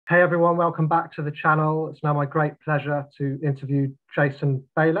Hey everyone, welcome back to the channel. It's now my great pleasure to interview Jason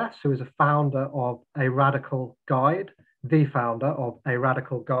Bayless, who is a founder of A Radical Guide, the founder of A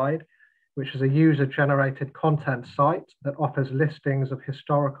Radical Guide, which is a user-generated content site that offers listings of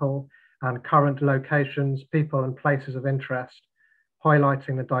historical and current locations, people and places of interest,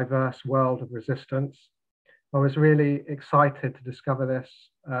 highlighting the diverse world of resistance. I was really excited to discover this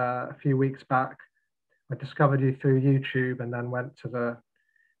a few weeks back. I discovered you through YouTube and then went to the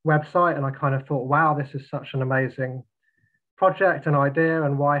website, and I kind of thought, wow, this is such an amazing project and idea,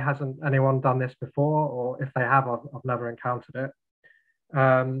 and why hasn't anyone done this before? Or if they have, I've never encountered it.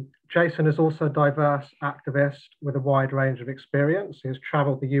 Jason is also a diverse activist with a wide range of experience. He has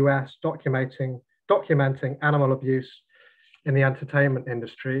traveled the US documenting animal abuse in the entertainment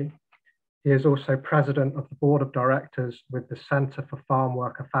industry. He is also president of the board of directors with the Center for Farm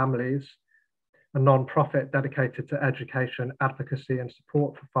Worker Families, a non-profit dedicated to education, advocacy, and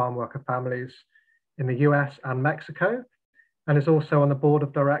support for farm worker families in the US and Mexico, and is also on the board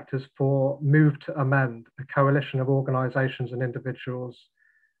of directors for Move to Amend, a coalition of organizations and individuals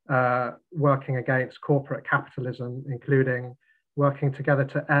working against corporate capitalism, including working together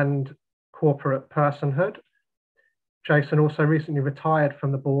to end corporate personhood. Jason also recently retired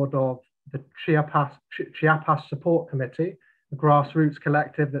from the board of the Chiapas Support Committee, a grassroots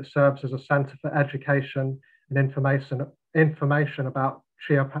collective that serves as a center for education and information about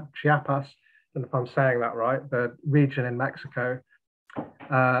Chiapas, I don't know if I'm saying that right, the region in Mexico,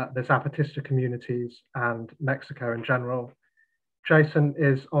 the Zapatista communities and Mexico in general. Jason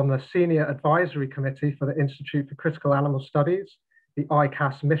is on the Senior Advisory Committee for the Institute for Critical Animal Studies. The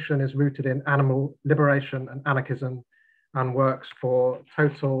ICAS mission is rooted in animal liberation and anarchism, and works for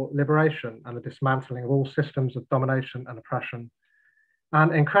total liberation and the dismantling of all systems of domination and oppression.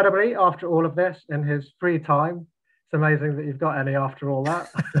 And incredibly, after all of this, in his free time, it's amazing that you've got any after all that.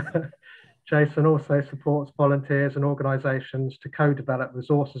 Jason also supports volunteers and organizations to co-develop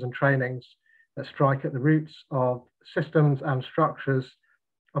resources and trainings that strike at the roots of systems and structures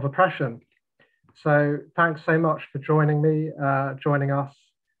of oppression. So thanks so much for joining me, joining us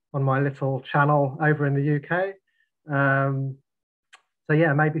on my little channel over in the UK. So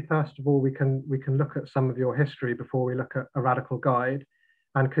yeah, maybe first of all we can look at some of your history before we look at A Radical Guide.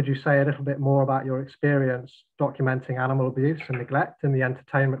 And could you say a little bit more about your experience documenting animal abuse and neglect in the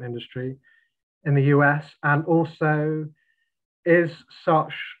entertainment industry in the US? And also, is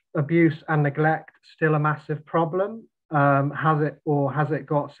such abuse and neglect still a massive problem? Has it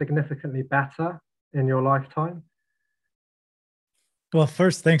got significantly better in your lifetime? Well,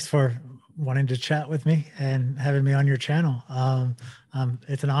 first, thanks for wanting to chat with me and having me on your channel.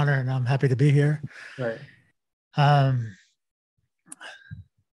 It's an honor, and I'm happy to be here. Right.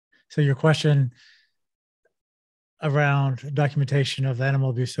 So your question around documentation of animal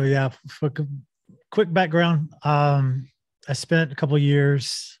abuse. So yeah, for quick background, I spent a couple of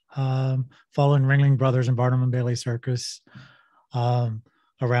years following Ringling Brothers and Barnum Bailey Circus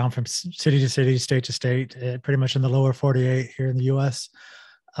around from city to city, state to state, pretty much in the lower 48 here in the US,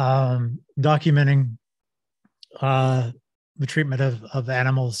 documenting the treatment of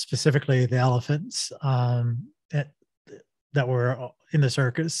animals, specifically the elephants that were in the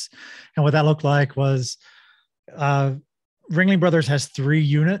circus. And what that looked like was Ringling Brothers has 3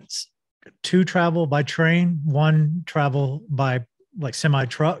 units. 2 travel by train, 1 travel by like semi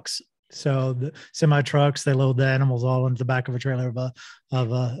trucks. So the semi trucks, they load the animals all into the back of a trailer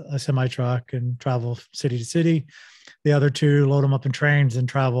of a semi truck and travel city to city. The other 2 load them up in trains and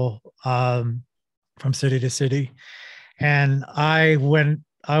travel from city to city. And I would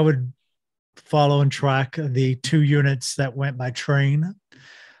follow and track the 2 units that went by train.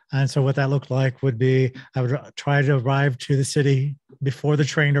 And so what that looked like would be, I would try to arrive to the city before the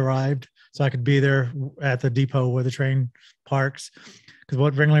train arrived, so I could be there at the depot where the train parks. Because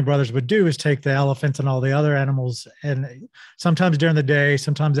what Ringling Brothers would do is take the elephants and all the other animals, and sometimes during the day,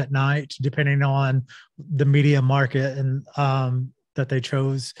 sometimes at night, depending on the media market and that they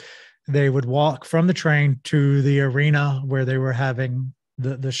chose, they would walk from the train to the arena where they were having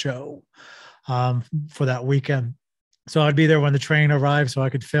the show for that weekend. So I'd be there when the train arrived, so I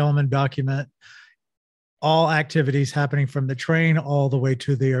could film and document all activities happening from the train all the way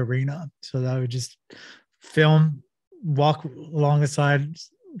to the arena. So that I would just film, walk along the side of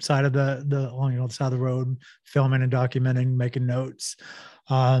the side of the road, filming and documenting, making notes.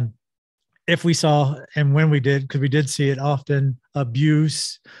 If we saw, and when we did, because we did see it often,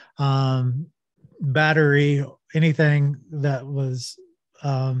 abuse, battery, anything that was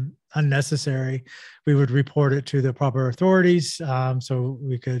unnecessary, we would report it to the proper authorities, so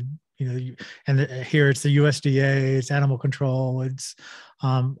we could Here it's the USDA, it's animal control, it's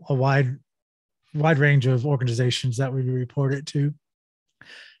a wide range of organizations that we report it to.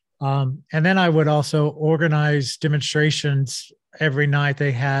 And then I would also organize demonstrations every night.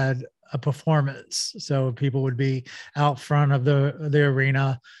 They had a performance, so people would be out front of the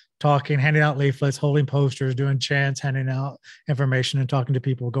arena talking, handing out leaflets, holding posters, doing chants, handing out information, and talking to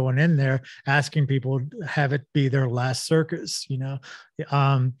people going in there, asking people to have it be their last circus,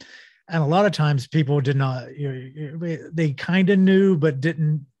 and a lot of times people did not, they kind of knew, but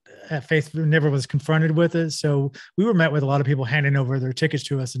didn't at faith, never was confronted with it. So we were met with a lot of people handing over their tickets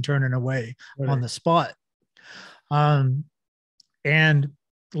to us and turning away on the spot. And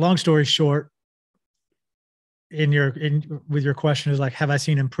long story short, with your question is like, have I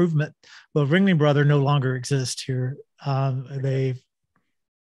seen improvement? Well, Ringling Brother no longer exists here. They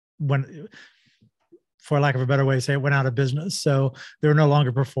went, for lack of a better way to say it, went out of business. So they're no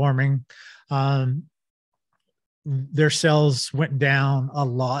longer performing. Their sales went down a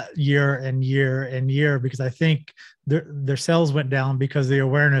lot year and year because I think their sales went down because the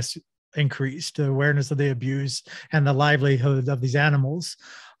awareness increased, the awareness of the abuse and the livelihood of these animals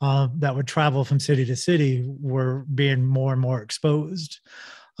that would travel from city to city were being more and more exposed.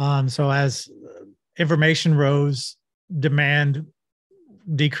 So as information rose, demand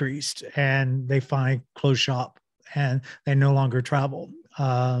decreased, and they finally closed shop and they no longer travel.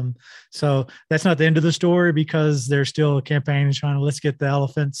 So that's not the end of the story, because there's still a campaign trying to, let's get the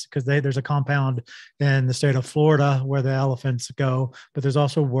elephants, because there's a compound in the state of Florida where the elephants go, but there's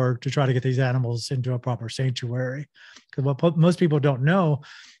also work to try to get these animals into a proper sanctuary. Because what most people don't know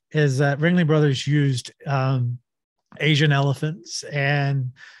is that Ringling Brothers used Asian elephants,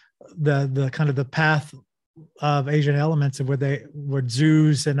 and the kind of the path of Asian elements, and where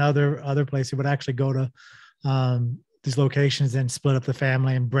zoos and other places would actually go to these locations and split up the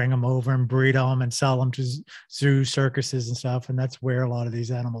family and bring them over and breed them and sell them to zoo circuses and stuff. And that's where a lot of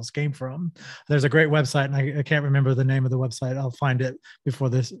these animals came from. There's a great website, and I can't remember the name of the website. I'll find it before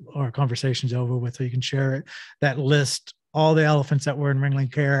our conversation's over with, so you can share it, that lists all the elephants that were in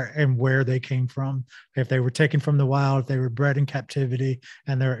Ringling care and where they came from, if they were taken from the wild, if they were bred in captivity,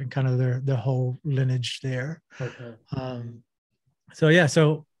 and they're kind of their whole lineage there. Okay. So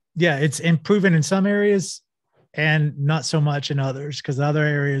yeah, it's improving in some areas and not so much in others, because other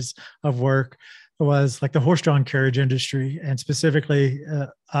areas of work was like the horse-drawn carriage industry, and specifically,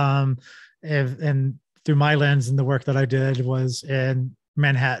 and through my lens and the work that I did was in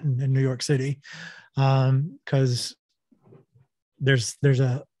Manhattan in New York City, because there's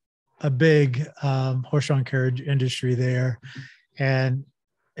a big horse-drawn carriage industry there, and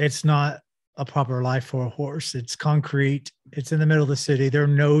it's not a proper life for a horse. It's concrete. It's in the middle of the city. Their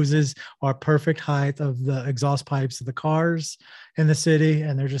noses are perfect height of the exhaust pipes of the cars in the city,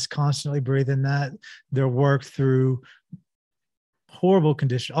 and they're just constantly breathing that. They're worked through horrible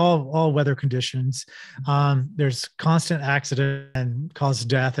conditions, all weather conditions. There's constant accident and cause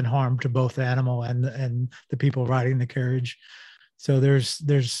death and harm to both the animal and the people riding the carriage. So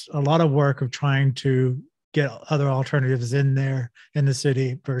there's a lot of work of trying to get other alternatives in there in the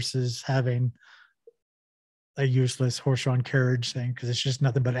city versus having a useless horse-drawn carriage thing, because it's just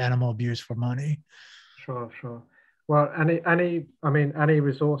nothing but animal abuse for money. Sure. Well, any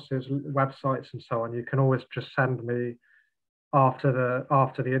resources, websites, and so on, you can always just send me after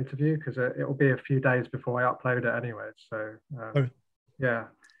the interview, because it will be a few days before I upload it anyway. So Okay. yeah.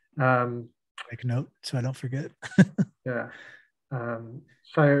 Make a note so I don't forget. Yeah.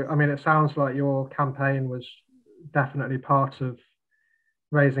 So, it sounds like your campaign was definitely part of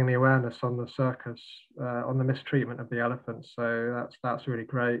raising the awareness on the circus, on the mistreatment of the elephants. So that's really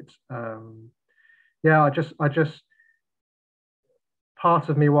great. Yeah, I just part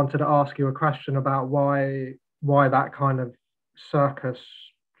of me wanted to ask you a question about why that kind of circus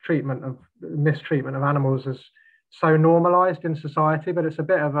mistreatment of animals is so normalized in society, but it's a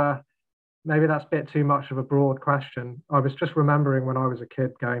bit of a, maybe that's a bit too much of a broad question. I was just remembering when I was a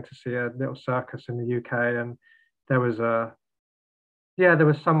kid going to see a little circus in the UK, and there was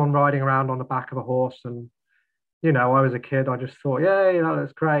someone riding around on the back of a horse, and I was a kid. I just thought, yay, that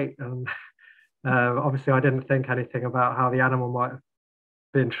looks great. And obviously I didn't think anything about how the animal might have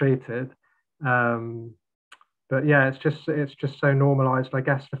been treated. But yeah, it's just so normalized. I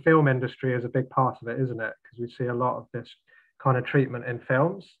guess the film industry is a big part of it, isn't it? Because we see a lot of this kind of treatment in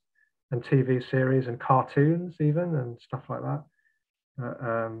films and TV series and cartoons even, and stuff like that.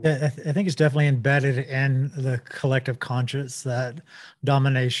 Yeah, I think it's definitely embedded in the collective conscious that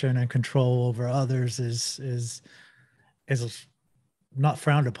domination and control over others is not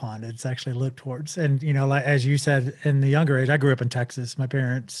frowned upon. It's actually looked towards. And, you know, like, as you said, in the younger age, I grew up in Texas. My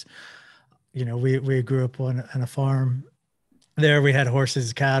parents, you know, we grew up on a farm there. We had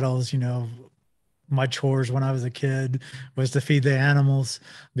horses, cattle, you know. My chores when I was a kid was to feed the animals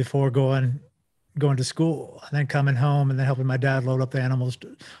before going to school, and then coming home and then helping my dad load up the animals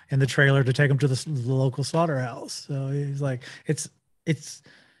in the trailer to take them to the local slaughterhouse. So he's like, it's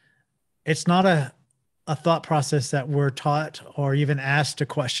not a thought process that we're taught or even asked to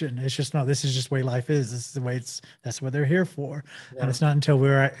question. It's just, no, this is just the way life is. This is the way that's what they're here for. Yeah. And it's not until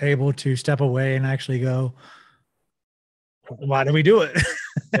we're able to step away and actually go, why do we do it?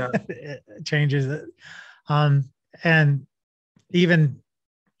 Yeah. It changes it. And even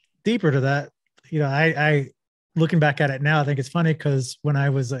deeper to that, you know, I looking back at it now, I think it's funny because when I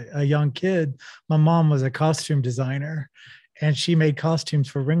was a young kid, my mom was a costume designer, and she made costumes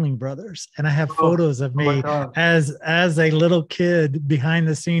for Ringling Brothers. And I have photos of me as a little kid behind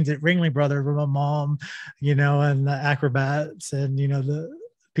the scenes at Ringling Brothers with my mom, you know, and the acrobats and, you know, the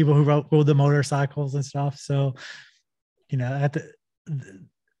people who rode the motorcycles and stuff. So, you know,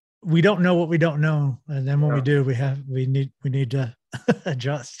 we don't know what we don't know. And then when we do, we need to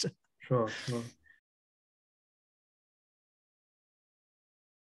adjust. Sure.